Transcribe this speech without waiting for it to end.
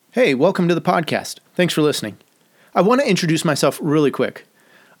Hey, welcome to the podcast. Thanks for listening. I want to introduce myself really quick.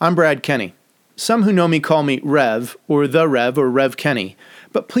 I'm Brad Kenny. Some who know me call me Rev, or The Rev, or Rev Kenny,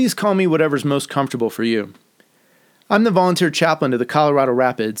 but please call me whatever's most comfortable for you. I'm the volunteer chaplain to the Colorado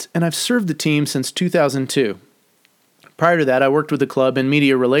Rapids, and I've served the team since 2002. Prior to that, I worked with the club in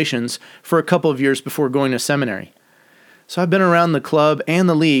media relations for a couple of years before going to seminary. So I've been around the club and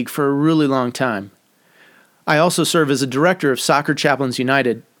the league for a really long time. I also serve as a director of Soccer Chaplains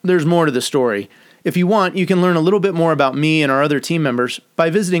United. There's more to the story. If you want, you can learn a little bit more about me and our other team members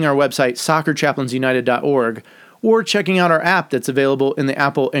by visiting our website, soccerchaplainsunited.org, or checking out our app that's available in the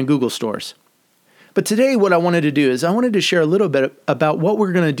Apple and Google stores. But today, what I wanted to do is I wanted to share a little bit about what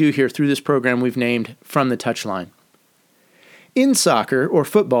we're going to do here through this program we've named From the Touchline. In soccer, or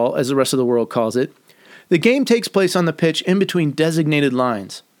football as the rest of the world calls it, the game takes place on the pitch in between designated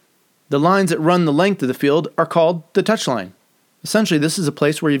lines. The lines that run the length of the field are called the touchline. Essentially, this is a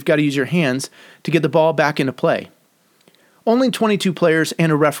place where you've got to use your hands to get the ball back into play. Only 22 players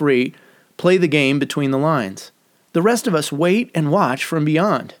and a referee play the game between the lines. The rest of us wait and watch from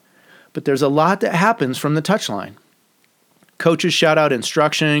beyond. But there's a lot that happens from the touchline. Coaches shout out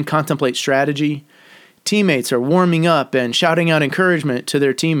instruction, contemplate strategy. Teammates are warming up and shouting out encouragement to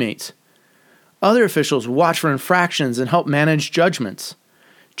their teammates. Other officials watch for infractions and help manage judgments.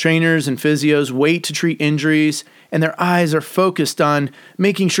 Trainers and physios wait to treat injuries, and their eyes are focused on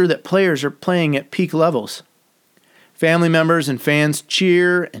making sure that players are playing at peak levels. Family members and fans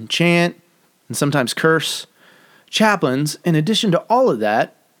cheer and chant and sometimes curse. Chaplains, in addition to all of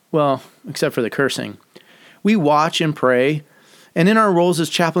that, well, except for the cursing, we watch and pray, and in our roles as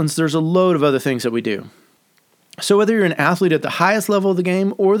chaplains, there's a load of other things that we do. So whether you're an athlete at the highest level of the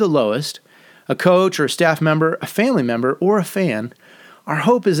game or the lowest, a coach or a staff member, a family member, or a fan, our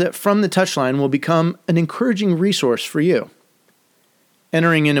hope is that From the Touchline will become an encouraging resource for you.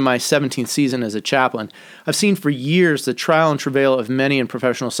 Entering into my 17th season as a chaplain, I've seen for years the trial and travail of many in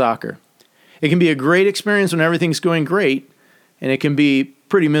professional soccer. It can be a great experience when everything's going great, and it can be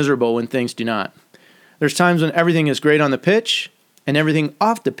pretty miserable when things do not. There's times when everything is great on the pitch, and everything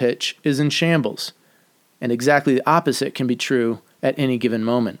off the pitch is in shambles. And exactly the opposite can be true at any given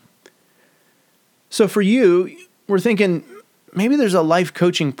moment. So for you, we're thinking, maybe there's a life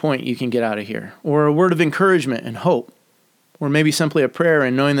coaching point you can get out of here, or a word of encouragement and hope, or maybe simply a prayer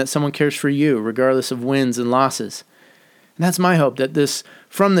and knowing that someone cares for you, regardless of wins and losses. And that's my hope, that this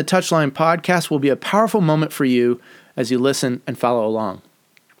From the Touchline podcast will be a powerful moment for you as you listen and follow along.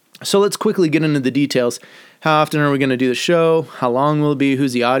 So let's quickly get into the details. How often are we going to do the show? How long will it be?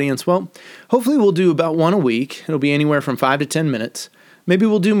 Who's the audience? Well, hopefully we'll do about one a week. It'll be anywhere from 5 to 10 minutes. Maybe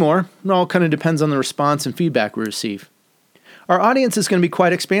we'll do more. It all kind of depends on the response and feedback we receive. Our audience is going to be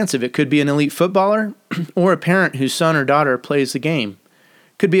quite expansive. It could be an elite footballer or a parent whose son or daughter plays the game.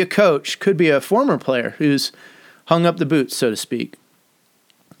 Could be a coach, could be a former player who's hung up the boots, so to speak.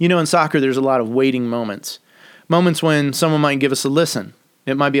 You know, in soccer, there's a lot of waiting moments. Moments when someone might give us a listen.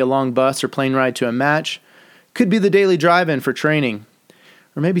 It might be a long bus or plane ride to a match. Could be the daily drive-in for training.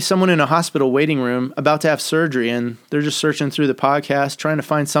 Or maybe someone in a hospital waiting room about to have surgery and they're just searching through the podcast, trying to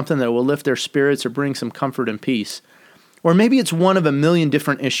find something that will lift their spirits or bring some comfort and peace. Or maybe it's one of a million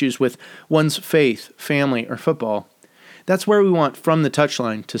different issues with one's faith, family, or football. That's where we want From the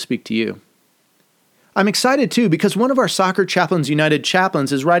Touchline to speak to you. I'm excited too because one of our Soccer Chaplains United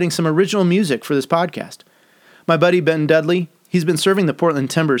chaplains is writing some original music for this podcast. My buddy Ben Dudley, he's been serving the Portland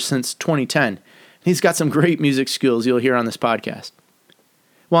Timbers since 2010. And he's got some great music skills you'll hear on this podcast.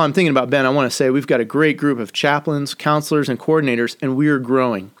 While I'm thinking about Ben, I want to say we've got a great group of chaplains, counselors, and coordinators, and we're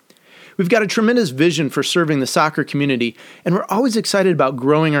growing. We've got a tremendous vision for serving the soccer community, and we're always excited about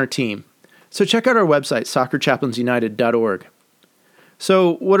growing our team. So check out our website, soccerchaplainsunited.org.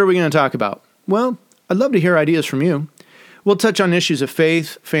 So what are we going to talk about? Well, I'd love to hear ideas from you. We'll touch on issues of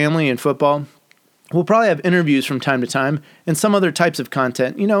faith, family, and football. We'll probably have interviews from time to time and some other types of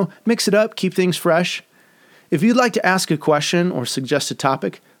content. You know, mix it up, keep things fresh. If you'd like to ask a question or suggest a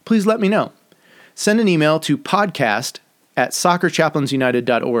topic, please let me know. Send an email to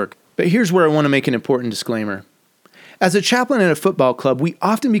podcast@soccerchaplainsunited.org. But here's where I want to make an important disclaimer. As a chaplain at a football club, we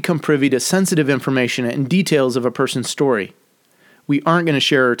often become privy to sensitive information and details of a person's story. We aren't going to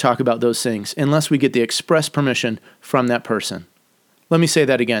share or talk about those things unless we get the express permission from that person. Let me say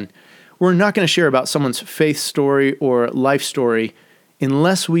that again. We're not going to share about someone's faith story or life story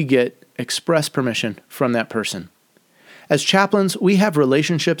unless we get express permission from that person. As chaplains, we have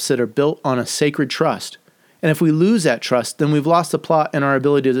relationships that are built on a sacred trust. And if we lose that trust, then we've lost the plot in our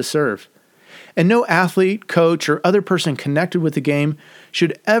ability to serve. And no athlete, coach, or other person connected with the game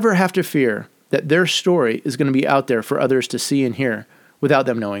should ever have to fear that their story is going to be out there for others to see and hear without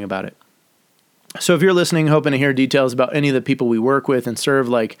them knowing about it. So if you're listening, hoping to hear details about any of the people we work with and serve,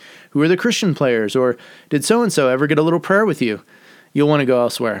 like who are the Christian players, or did so-and-so ever get a little prayer with you, you'll want to go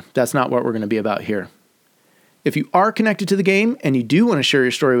elsewhere. That's not what we're going to be about here. If you are connected to the game and you do want to share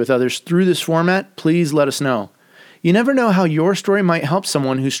your story with others through this format, please let us know. You never know how your story might help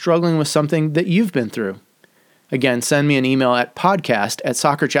someone who's struggling with something that you've been through. Again, send me an email at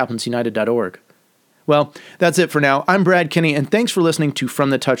podcast@soccerchaplainsunited.org. Well, that's it for now. I'm Brad Kenny, and thanks for listening to From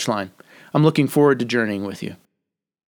the Touchline. I'm looking forward to journeying with you.